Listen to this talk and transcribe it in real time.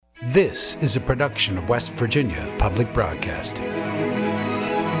This is a production of West Virginia Public Broadcasting.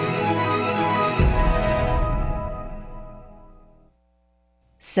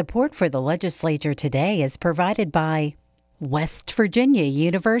 Support for the legislature today is provided by West Virginia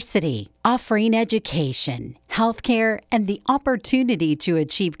University, offering education, healthcare, and the opportunity to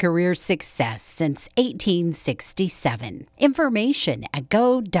achieve career success since 1867. Information at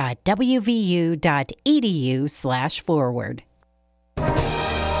go.wvu.edu/forward.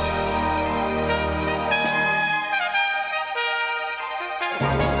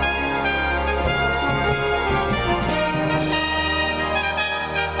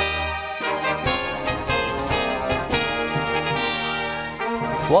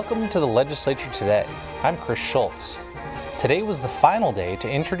 Welcome to the Legislature Today. I'm Chris Schultz. Today was the final day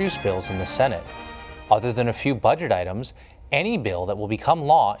to introduce bills in the Senate. Other than a few budget items, any bill that will become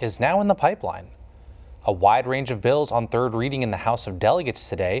law is now in the pipeline. A wide range of bills on third reading in the House of Delegates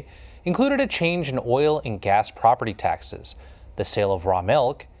today included a change in oil and gas property taxes, the sale of raw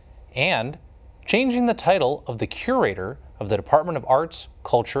milk, and changing the title of the curator of the Department of Arts,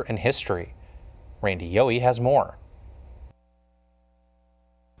 Culture, and History. Randy Yohe has more.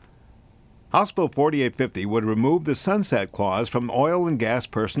 House Bill 4850 would remove the sunset clause from oil and gas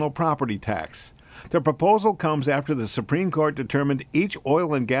personal property tax. The proposal comes after the Supreme Court determined each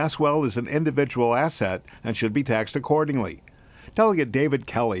oil and gas well is an individual asset and should be taxed accordingly. Delegate David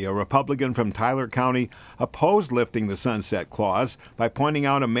Kelly, a Republican from Tyler County, opposed lifting the sunset clause by pointing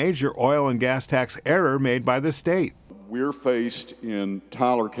out a major oil and gas tax error made by the state. We're faced in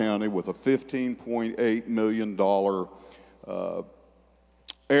Tyler County with a $15.8 million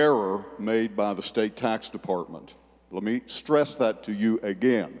error made by the state tax department. Let me stress that to you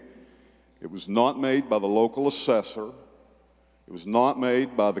again. It was not made by the local assessor. It was not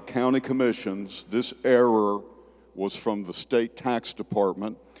made by the county commissions. This error was from the state tax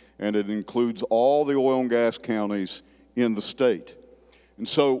department, and it includes all the oil and gas counties in the state. And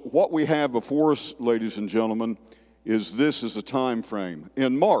so what we have before us, ladies and gentlemen, is this is a time frame.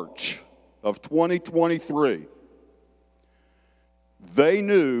 In March of 2023, they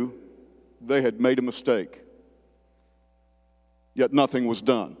knew they had made a mistake, yet nothing was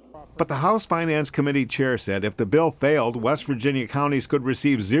done. But the House Finance Committee chair said if the bill failed, West Virginia counties could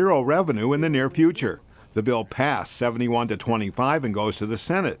receive zero revenue in the near future. The bill passed 71-25 and goes to the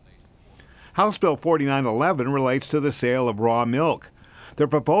Senate. House Bill 4911 relates to the sale of raw milk. The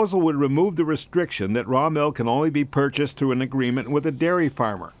proposal would remove the restriction that raw milk can only be purchased through an agreement with a dairy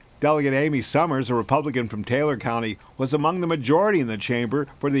farmer. Delegate Amy Summers, a Republican from Taylor County, was among the majority in the chamber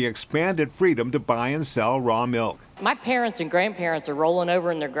for the expanded freedom to buy and sell raw milk. My parents and grandparents are rolling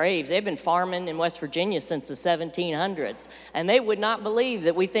over in their graves. They've been farming in West Virginia since the 1700s, and they would not believe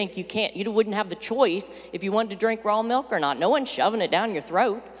that we think you wouldn't have the choice if you wanted to drink raw milk or not. No one's shoving it down your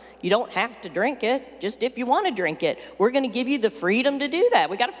throat. You don't have to drink it, just if you want to drink it. We're going to give you the freedom to do that.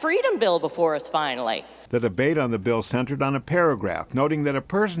 We got a freedom bill before us finally. The debate on the bill centered on a paragraph noting that a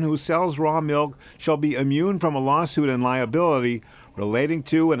person who sells raw milk shall be immune from a lawsuit and liability relating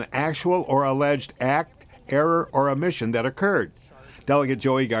to an actual or alleged act, error, or omission that occurred. Delegate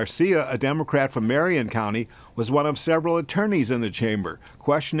Joey Garcia, a Democrat from Marion County, was one of several attorneys in the chamber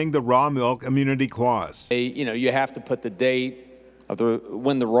questioning the raw milk immunity clause. You have to put the date of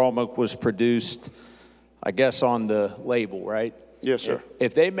when the raw milk was produced, I guess, on the label, right? Yes, sir.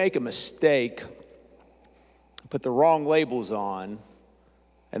 If they make a mistake, put the wrong labels on,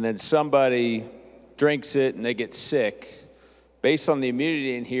 and then somebody drinks it and they get sick, based on the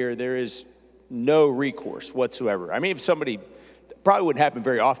immunity in here, there is no recourse whatsoever. I mean, if somebody, probably wouldn't happen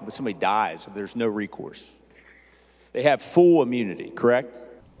very often, but somebody dies, there's no recourse. They have full immunity, correct?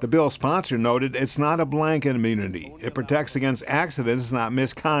 The bill's sponsor noted it's not a blanket immunity. It protects against accidents, not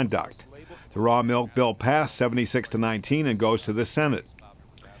misconduct. The raw milk bill passed 76-19 and goes to the Senate.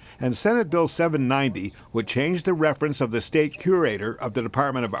 And Senate Bill 790 would change the reference of the state curator of the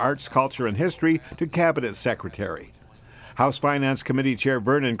Department of Arts, Culture, and History to Cabinet Secretary. House Finance Committee Chair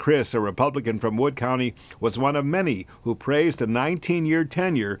Vernon Criss, a Republican from Wood County, was one of many who praised the 19-year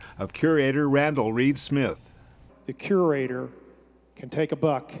tenure of Curator Randall Reed Smith. The curator can take a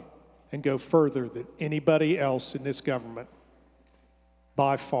buck and go further than anybody else in this government,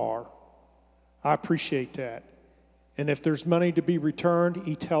 by far. I appreciate that. And if there's money to be returned,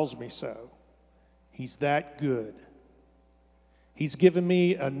 he tells me so. He's that good. He's given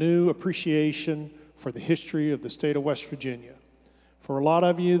me a new appreciation for the history of the state of West Virginia. For a lot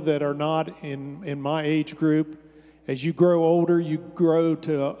of you that are not in my age group, as you grow older, you grow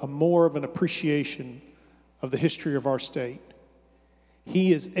to a more of an appreciation of the history of our state.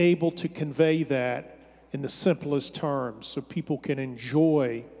 He is able to convey that in the simplest terms so people can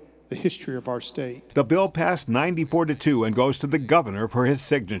enjoy the history of our state. The bill passed 94-2 and goes to the governor for his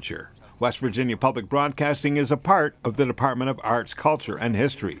signature. West Virginia Public Broadcasting is a part of the Department of Arts, Culture, and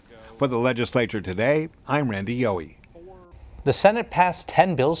History. For the legislature today, I'm Randy Yohe. The Senate passed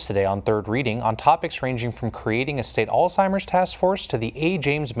 10 bills today on third reading on topics ranging from creating a state Alzheimer's task force to the A.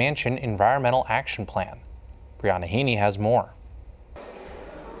 James Manchin Environmental Action Plan. Brianna Heaney has more.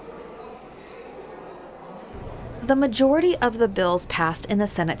 The majority of the bills passed in the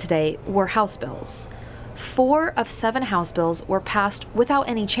Senate today were House bills. 4 of 7 House bills were passed without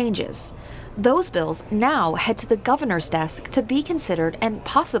any changes. Those bills now head to the governor's desk to be considered and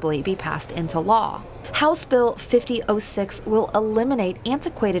possibly be passed into law. House Bill 5006 will eliminate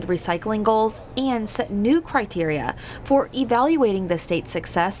antiquated recycling goals and set new criteria for evaluating the state's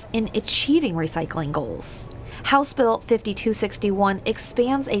success in achieving recycling goals. House Bill 5261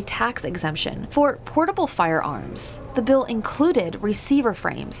 expands a tax exemption for portable firearms. The bill included receiver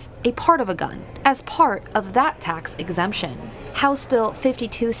frames, a part of a gun, as part of that tax exemption. House Bill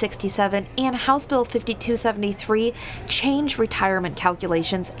 5267 and House Bill 5273 change retirement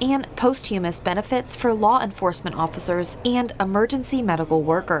calculations and posthumous benefits for law enforcement officers and emergency medical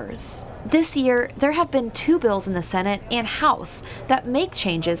workers. This year, there have been 2 bills in the Senate and House that make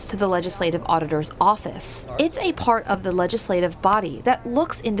changes to the Legislative Auditor's office. It's a part of the legislative body that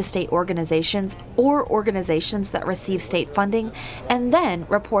looks into state organizations or organizations that receive state funding and then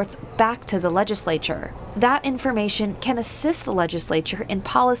reports back to the legislature. That information can assist the legislature in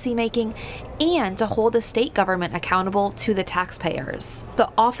policymaking and to hold the state government accountable to the taxpayers. The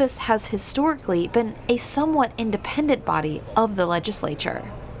office has historically been a somewhat independent body of the legislature.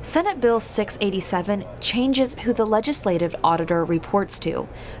 Senate Bill 687 changes who the legislative auditor reports to,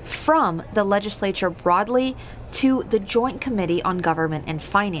 from the legislature broadly to the Joint Committee on Government and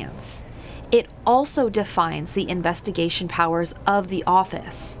Finance. It also defines the investigation powers of the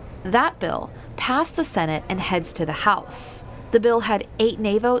office. That bill passed the Senate and heads to the House. The bill had 8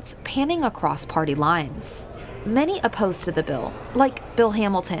 nay votes panning across party lines. Many opposed to the bill, like Bill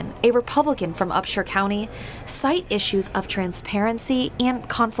Hamilton, a Republican from Upshur County, cite issues of transparency and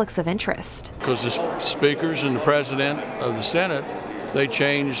conflicts of interest. Because the speakers and the president of the Senate, they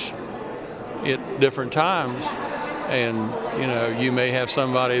change at different times. And, you may have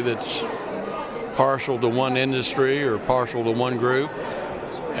somebody that's partial to one industry or partial to one group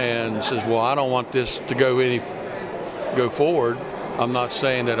and says, well, I don't want this to go forward. I'm not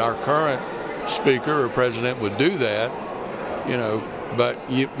saying that our current speaker or president would do that,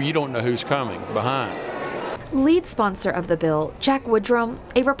 but you don't know who's coming behind. Lead sponsor of the bill, Jack Woodrum,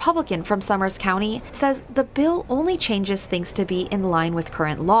 a Republican from Summers County, says the bill only changes things to be in line with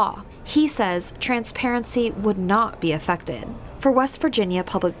current law. He says transparency would not be affected. For West Virginia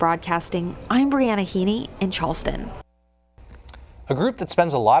Public Broadcasting, I'm Brianna Heaney in Charleston. A group that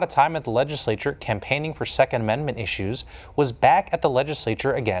spends a lot of time at the legislature campaigning for Second Amendment issues was back at the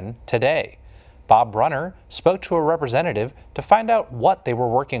legislature again today. Bob Brunner spoke to a representative to find out what they were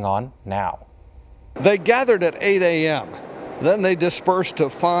working on now. They gathered at 8 a.m. Then they dispersed to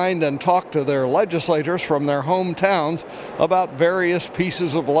find and talk to their legislators from their hometowns about various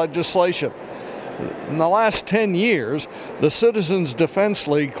pieces of legislation. In the last 10 years, the Citizens Defense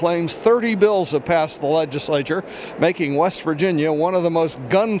League claims 30 bills have passed the legislature, making West Virginia one of the most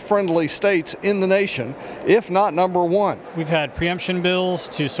gun-friendly states in the nation, if not number 1. We've had preemption bills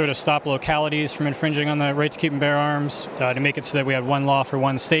to sort of stop localities from infringing on the right to keep and bear arms, to make it so that we had one law for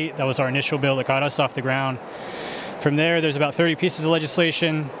one state. That was our initial bill that got us off the ground. From there, there's about 30 pieces of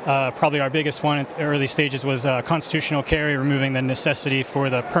legislation. Probably our biggest one at the early stages was constitutional carry, removing the necessity for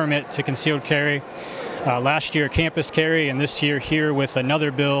the permit to concealed carry. Last year, campus carry, and this year here with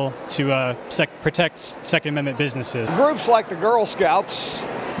another bill to protect Second Amendment businesses. Groups like the Girl Scouts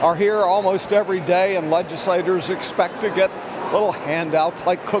are here almost every day, and legislators expect to get little handouts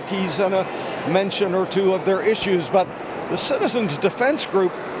like cookies and a mention or two of their issues. But the Citizens Defense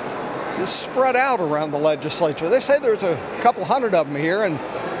Group is spread out around the legislature. They say there's a couple hundred of them here, and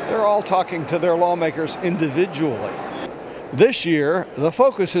they're all talking to their lawmakers individually. This year, the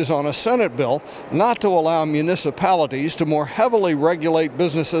focus is on a Senate bill not to allow municipalities to more heavily regulate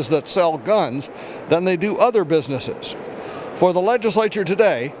businesses that sell guns than they do other businesses. For the legislature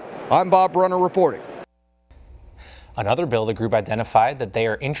today, I'm Bob Brunner reporting. Another bill the group identified that they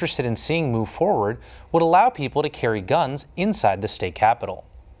are interested in seeing move forward would allow people to carry guns inside the state capitol.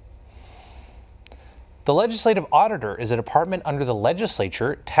 The Legislative Auditor is a department under the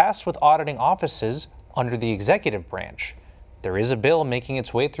legislature tasked with auditing offices under the executive branch. There is a bill making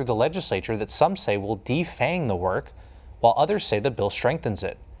its way through the legislature that some say will defang the work, while others say the bill strengthens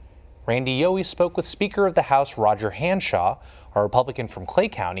it. Randy Yohe spoke with Speaker of the House Roger Hanshaw, a Republican from Clay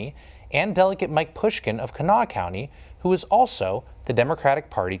County, and Delegate Mike Pushkin of Kanawha County, who is also the Democratic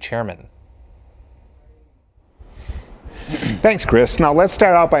Party chairman. Thanks, Chris. Now let's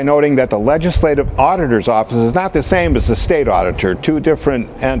start out by noting that the Legislative Auditor's Office is not the same as the State Auditor, two different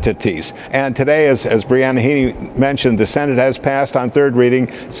entities. And today, as Brianna Heaney mentioned, the Senate has passed on third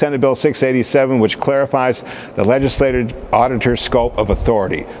reading Senate Bill 687, which clarifies the Legislative Auditor's scope of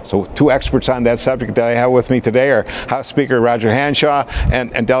authority. So two experts on that subject that I have with me today are House Speaker Roger Hanshaw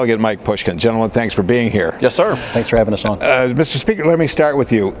and Delegate Mike Pushkin. Gentlemen, thanks for being here. Yes, sir. Thanks for having us on. Mr. Speaker, let me start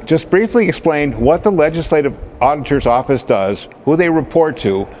with you. Just briefly explain what the Legislative Auditor's Office does, who they report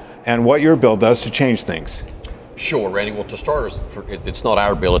to, and what your bill does to change things. Sure, Randy. Well, to start, it's not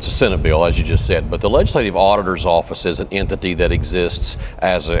our bill, it's a Senate bill, as you just said. But the Legislative Auditor's Office is an entity that exists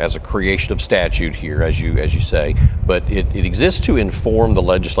as a creation of statute here, as you say. But it exists to inform the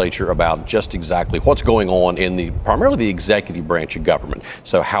legislature about just exactly what's going on in primarily the executive branch of government.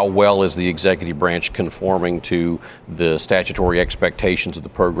 So how well is the executive branch conforming to the statutory expectations of the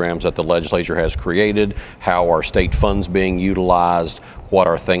programs that the legislature has created? How are state funds being utilized? What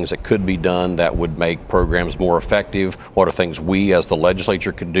are things that could be done that would make programs more effective? What are things we as the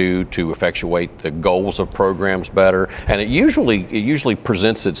legislature could do to effectuate the goals of programs better? And it usually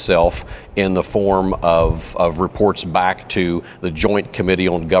presents itself in the form of reports back to the Joint Committee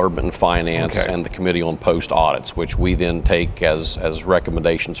on Government and Finance and the Committee on Post Audits, which we then take as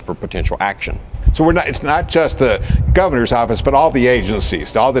recommendations for potential action. So it's not just the governor's office, but all the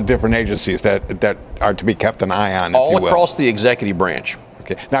agencies, all the different agencies that are to be kept an eye on, all across the executive branch.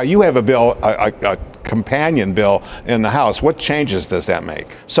 Okay. Now you have a bill, a companion bill in the House. What changes does that make?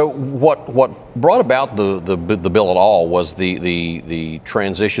 So what brought about the bill at all was the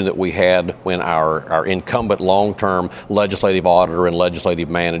transition that we had when our incumbent long-term legislative auditor and legislative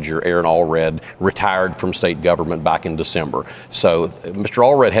manager, Aaron Allred, retired from state government back in December. So Mr.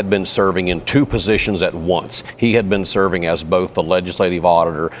 Allred had been serving in two positions at once. He had been serving as both the legislative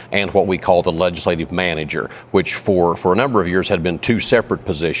auditor and what we call the legislative manager, which for a number of years had been two separate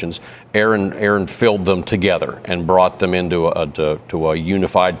positions. Aaron filled them together and brought them into a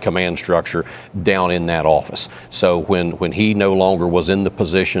unified command structure down in that office. So when he no longer was in the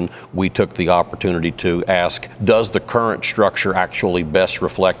position, we took the opportunity to ask, does the current structure actually best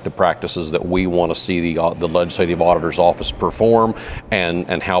reflect the practices that we want to see the Legislative Auditor's Office perform,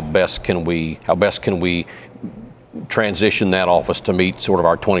 and how best can we transition that office to meet sort of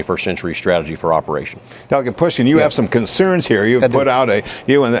our 21st century strategy for operation. Delegate Pushkin, you have some concerns here. You put out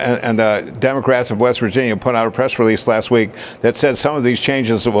you and the Democrats of West Virginia put out a press release last week that said some of these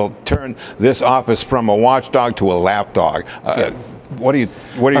changes will turn this office from a watchdog to a lapdog. What do you base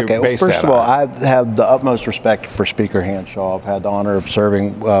that on? First of all, I have the utmost respect for Speaker Hanshaw. I've had the honor of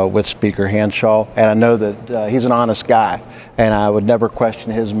serving with Speaker Hanshaw, and I know that he's an honest guy, and I would never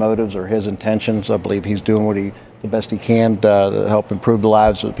question his motives or his intentions. I believe he's doing the best he can to help improve the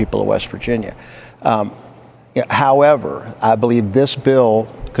lives of the people of West Virginia. However, I believe this bill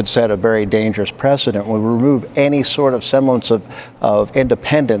could set a very dangerous precedent when we remove any sort of semblance of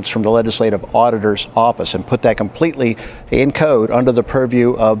independence from the Legislative Auditor's Office and put that completely in code under the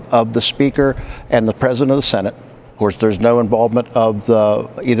purview of the Speaker and the President of the Senate. Of course, there's no involvement of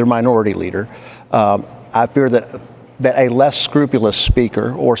either minority leader. I fear that a less scrupulous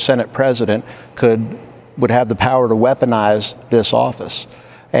Speaker or Senate President would have the power to weaponize this office.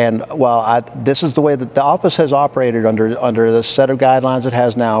 And while this is the way that the office has operated under the set of guidelines it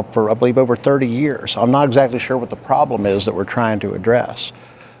has now for, I believe, over 30 years, I'm not exactly sure what the problem is that we're trying to address.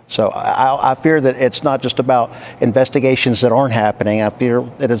 So I fear that it's not just about investigations that aren't happening. I fear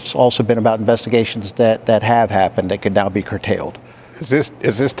that it's also been about investigations that have happened that could now be curtailed. Is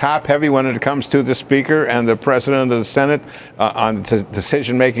this top heavy when it comes to the Speaker and the President of the Senate on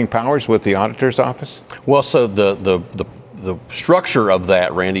decision-making powers with the Auditor's Office? Well, so the structure of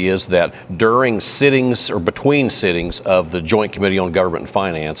that, Randy, is that during sittings or between sittings of the Joint Committee on Government and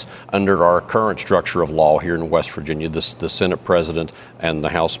Finance, under our current structure of law here in West Virginia, the Senate President and the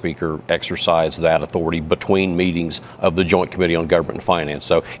House Speaker exercise that authority between meetings of the Joint Committee on Government and Finance.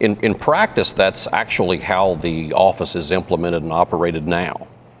 So in practice, that's actually how the office is implemented and operated now.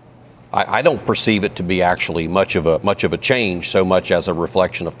 I don't perceive it to be actually much of a change, so much as a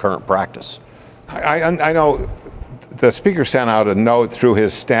reflection of current practice. I know the Speaker sent out a note through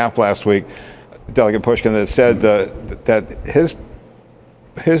his staff last week, Delegate Pushkin, that said that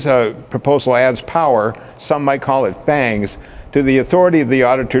his proposal adds power, some might call it fangs, to the authority of the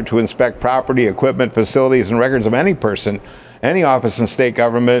auditor to inspect property, equipment, facilities, and records of any person, any office in state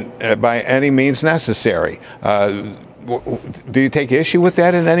government by any means necessary. Do you take issue with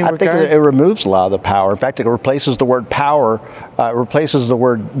that in any regard? I think it removes a lot of the power. In fact, it replaces the word power, replaces the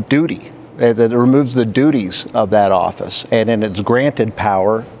word duty. It removes the duties of that office, and then it's granted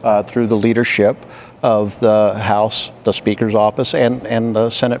power through the leadership of the House, the Speaker's office, and the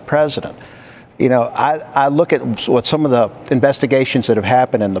Senate President. You know, I look at what some of the investigations that have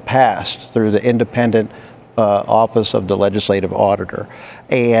happened in the past through the independent office of the legislative auditor.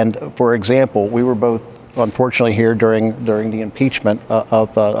 And for example, we were both unfortunately here during the impeachment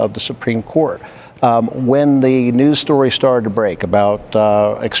of the Supreme Court. When the news story started to break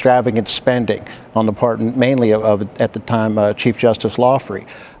about extravagant spending on the part mainly of at the time Chief Justice Lawfrey,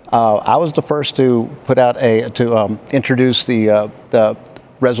 I was the first to put out introduce the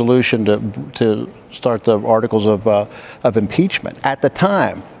resolution to start the articles of impeachment. At the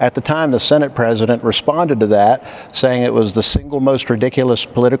time, the Senate president responded to that, saying it was the single most ridiculous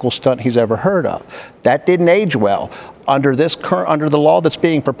political stunt he's ever heard of. That didn't age well. Under the law that's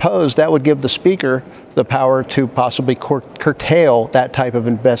being proposed, that would give the Speaker the power to possibly curtail that type of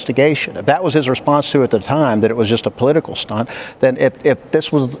investigation. If that was his response to it at the time, that it was just a political stunt, then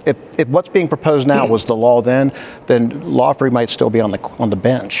if what's being proposed now was the law then Lawfrey might still be on the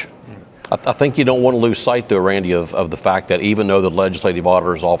bench. I think you don't want to lose sight, though, Randy, of the fact that even though the Legislative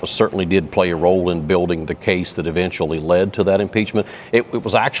Auditor's Office certainly did play a role in building the case that eventually led to that impeachment, it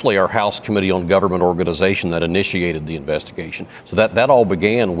was actually our House Committee on Government Organization that initiated the investigation. So that all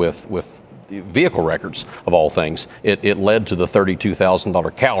began with vehicle records, of all things. It led to the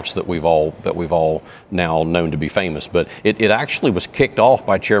 $32,000 couch that we've all now known to be famous. But it actually was kicked off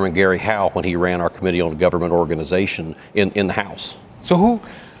by Chairman Gary Howe when he ran our Committee on Government Organization in the House. So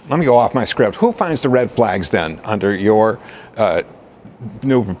let me go off my script. Who finds the red flags then under your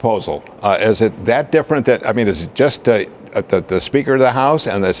new proposal? Is it that different is it just the Speaker of the House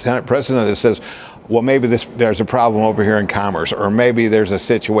and the Senate President that says, well, maybe there's a problem over here in commerce, or maybe there's a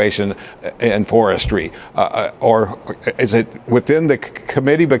situation in forestry, or is it within the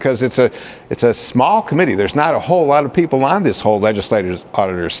committee? Because it's a small committee. There's not a whole lot of people on this whole legislative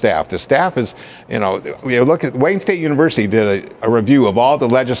auditor staff. The staff is, you look at Wayne State University did a review of all the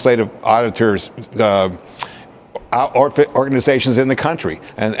legislative auditors organizations in the country,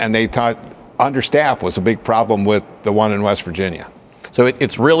 and they thought understaffed was a big problem with the one in West Virginia. So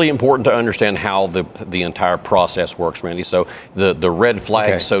it's really important to understand how the entire process works, Randy. So the red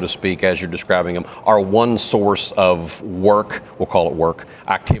flags, so to speak, as you're describing them, are one source of work, we'll call it work,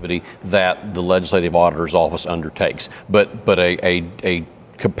 activity that the Legislative Auditor's Office undertakes. But a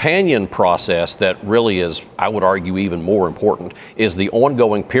companion process that really is, I would argue, even more important is the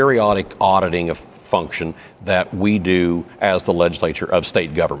ongoing periodic auditing of function that we do as the legislature of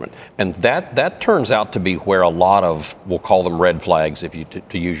state government. And that turns out to be where a lot of, we'll call them red flags, if you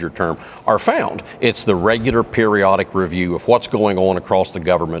to use your term, are found. It's the regular periodic review of what's going on across the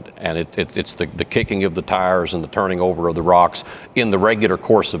government, and it's the kicking of the tires and the turning over of the rocks in the regular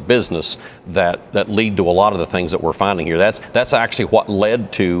course of business that lead to a lot of the things that we're finding here. That's actually what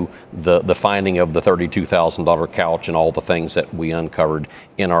led to the finding of the $32,000 couch and all the things that we uncovered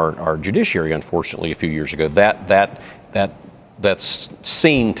in our judiciary, unfortunately, a few years ago. That's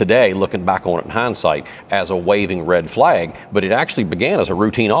seen today, looking back on it in hindsight, as a waving red flag, but it actually began as a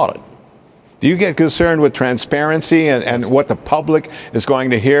routine audit. Do you get concerned with transparency and what the public is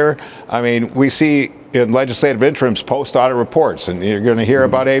going to hear? I mean, we see in legislative interims post-audit reports, and you're going to hear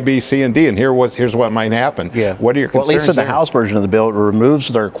about A, B, C, and D, and here's what might happen. Yeah. What are your concerns? Well, at least in the House version of the bill, it removes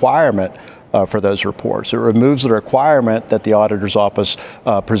the requirement for those reports. It removes the requirement that the auditor's office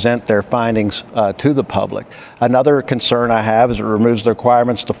present their findings to the public. Another concern I have is it removes the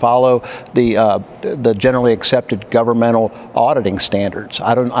requirements to follow the generally accepted governmental auditing standards.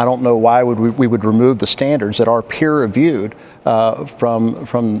 I don't know why we would remove the standards that are peer reviewed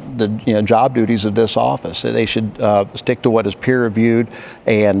from the job duties of this office. They should stick to what is peer reviewed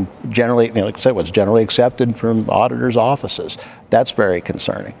and generally, like I said, what's generally accepted from auditors' offices. That's very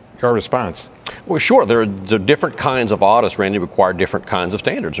concerning. Your response? Well, sure. There are different kinds of audits, Randy, require different kinds of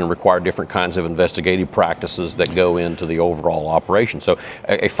standards and require different kinds of investigative practices that go into the overall operation. So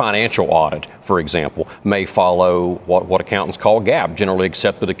a financial audit, for example, may follow what accountants call GAAP, generally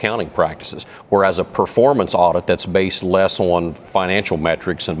accepted accounting practices, whereas a performance audit that's based less on financial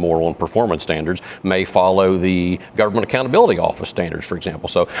metrics and more on performance standards may follow the Government Accountability Office standards, for example.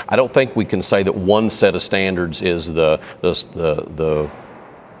 So I don't think we can say that one set of standards is the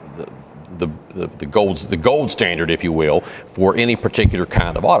the gold standard, if you will, for any particular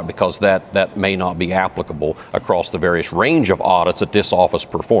kind of audit, because that may not be applicable across the various range of audits that this office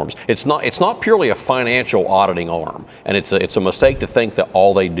performs. It's not purely a financial auditing arm, and it's a mistake to think that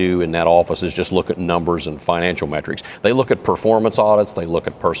all they do in that office is just look at numbers and financial metrics. They look at performance audits, they look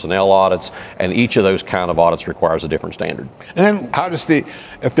at personnel audits, and each of those kind of audits requires a different standard. And then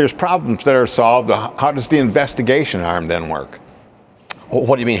if there's problems that are solved, how does the investigation arm then work?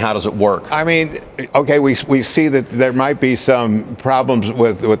 What do you mean, how does it work? I mean, okay, we see that there might be some problems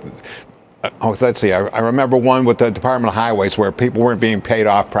with let's see, I remember one with the Department of Highways where people weren't being paid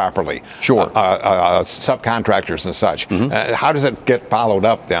off properly. Sure. Subcontractors and such. How does it get followed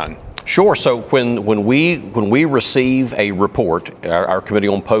up then? Sure. So when we receive a report, our Committee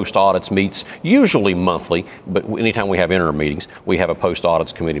on Post Audits meets usually monthly, but anytime we have interim meetings, we have a Post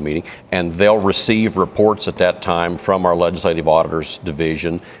Audits Committee meeting, and they'll receive reports at that time from our Legislative Auditors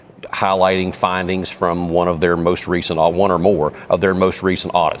Division, highlighting findings from one or more of their most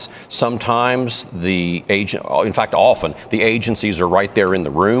recent audits. Sometimes often the agencies are right there in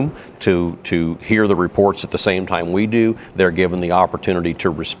the room to hear the reports at the same time we do. They're given the opportunity to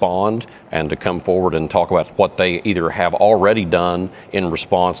respond and to come forward and talk about what they either have already done in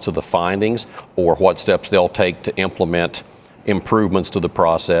response to the findings or what steps they'll take to implement improvements to the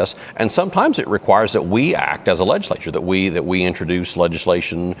process. And sometimes it requires that we act as a legislature, that we introduce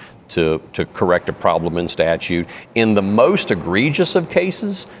legislation to correct a problem in statute. In the most egregious of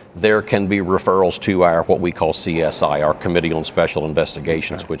cases, there can be referrals to our what we call CSI, our Committee on Special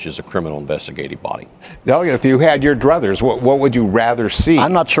Investigations, which is a criminal investigative body. Delegate, if you had your druthers, what would you rather see?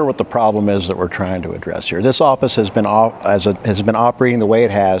 I'm not sure what the problem is that we're trying to address here. This office has been operating the way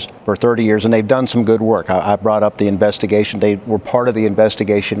it has for 30 years, and they've done some good work. I brought up the investigation. They were part of the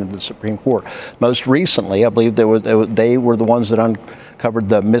investigation of the Supreme Court. Most recently, I believe they were the ones that uncovered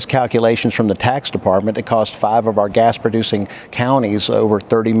the miscalculations from the tax department. It cost 5 of our gas-producing counties over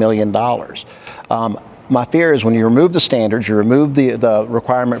 $30 million. My fear is when you remove the standards, you remove the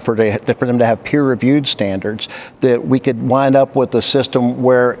requirement for them to have peer-reviewed standards, that we could wind up with a system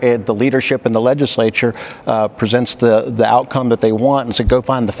where the leadership in the legislature presents the outcome that they want and so go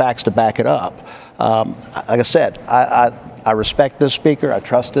find the facts to back it up. Like I said, I respect this speaker, I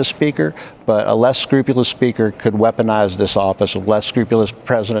trust this speaker, but a less scrupulous speaker could weaponize this office, a less scrupulous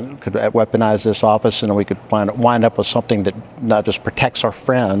president could weaponize this office, and we could wind up with something that not just protects our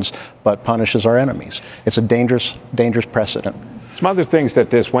friends, but punishes our enemies. It's a dangerous, dangerous precedent. Some other things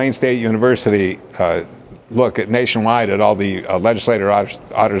that this Wayne State University look at nationwide at all the legislative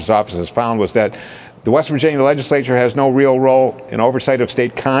auditors' offices found was that the West Virginia legislature has no real role in oversight of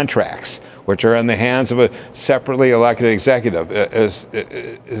state contracts, which are in the hands of a separately elected executive.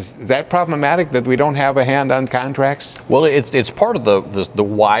 Is that problematic that we don't have a hand on contracts? Well, it's part of the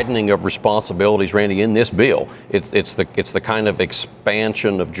widening of responsibilities, Randy, in this bill. It's the kind of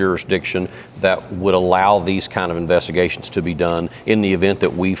expansion of jurisdiction that would allow these kind of investigations to be done in the event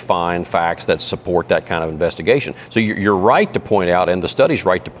that we find facts that support that kind of investigation. So you're right to point out, and the study's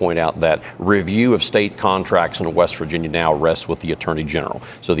right to point out, that review of state contracts in West Virginia now rests with the Attorney General.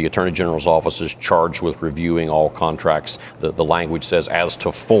 So the Attorney General's office is charged with reviewing all contracts. The language says as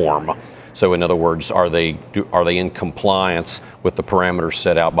to form. So in other words, are they in compliance with the parameters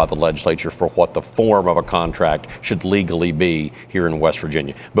set out by the legislature for what the form of a contract should legally be here in West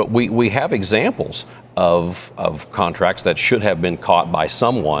Virginia? But we have examples of contracts that should have been caught by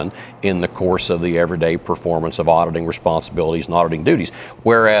someone in the course of the everyday performance of auditing responsibilities and auditing duties.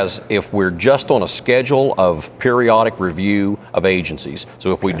 Whereas if we're just on a schedule of periodic review of agencies,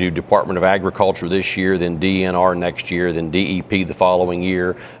 so if we do Department of Agriculture this year, then DNR next year, then DEP the following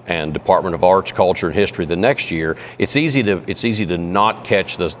year, and Department of Arts, Culture, and History the next year, it's easy to not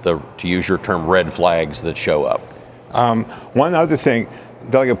catch the to use your term, red flags that show up. One other thing,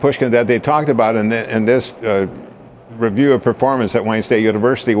 Delegate Pushkin, that they talked about in this review of performance at Wayne State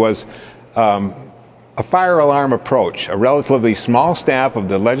University was a fire alarm approach. A relatively small staff of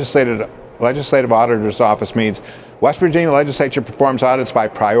the Legislative Auditor's Office means West Virginia legislature performs audits by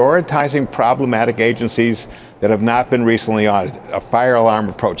prioritizing problematic agencies that have not been recently audited. A fire alarm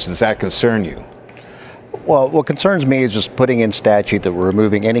approach, does that concern you? Well, what concerns me is just putting in statute that we're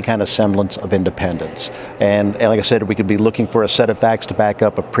removing any kind of semblance of independence. And like I said, we could be looking for a set of facts to back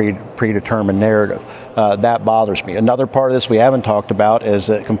up a predetermined narrative. That bothers me. Another part of this we haven't talked about is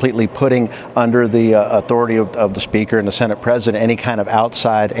completely putting under the authority of the Speaker and the Senate President any kind of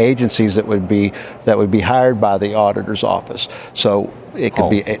outside agencies that would be hired by the Auditor's Office. So it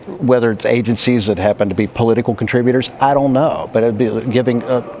could be, whether it's agencies that happen to be political contributors, I don't know. But it'd be giving,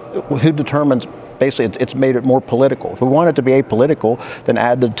 who determines basically it's made it more political. If we want it to be apolitical, then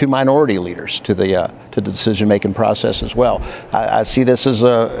add the 2 minority leaders to the decision-making process as well. I see this as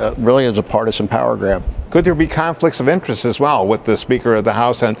really as a partisan power grab. Could there be conflicts of interest as well with the Speaker of the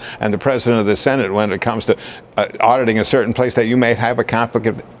House and the President of the Senate when it comes to auditing a certain place that you may have a conflict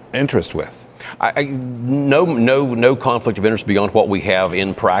of interest with? No conflict of interest beyond what we have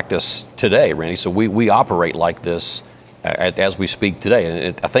in practice today, Randy. So we operate like this as we speak today.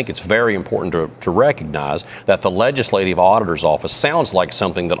 And I think it's very important to recognize that the Legislative Auditor's Office sounds like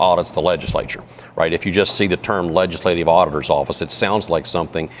something that audits the legislature, right? If you just see the term Legislative Auditor's Office, it sounds like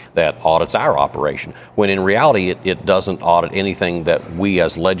something that audits our operation, when in reality it doesn't audit anything that we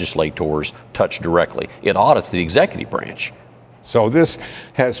as legislators touch directly. It audits the executive branch. So this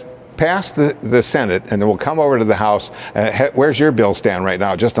has passed the Senate, and it will come over to the House. Where's your bill stand right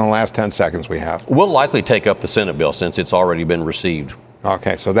now, just in the last 10 seconds we have? We'll likely take up the Senate bill since it's already been received.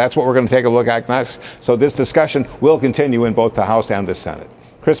 Okay, so that's what we're going to take a look at next. So this discussion will continue in both the House and the Senate.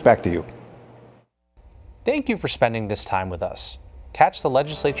 Chris, back to you. Thank you for spending this time with us. Catch the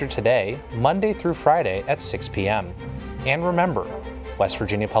legislature today, Monday through Friday at 6 p.m. And remember, West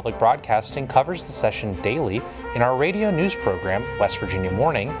Virginia Public Broadcasting covers the session daily in our radio news program, West Virginia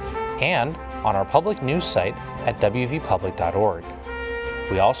Morning, and on our public news site at wvpublic.org.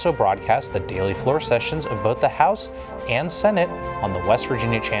 We also broadcast the daily floor sessions of both the House and Senate on the West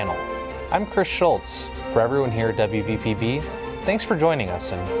Virginia channel. I'm Chris Schultz. For everyone here at WVPB, thanks for joining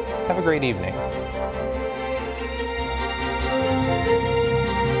us and have a great evening.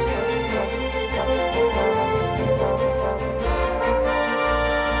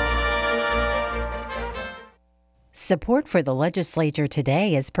 Support for the legislature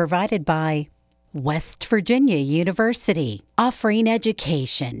today is provided by West Virginia University, offering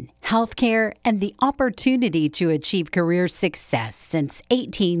education, healthcare, and the opportunity to achieve career success since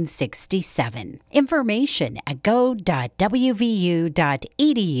 1867. Information at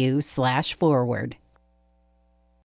go.wvu.edu/forward.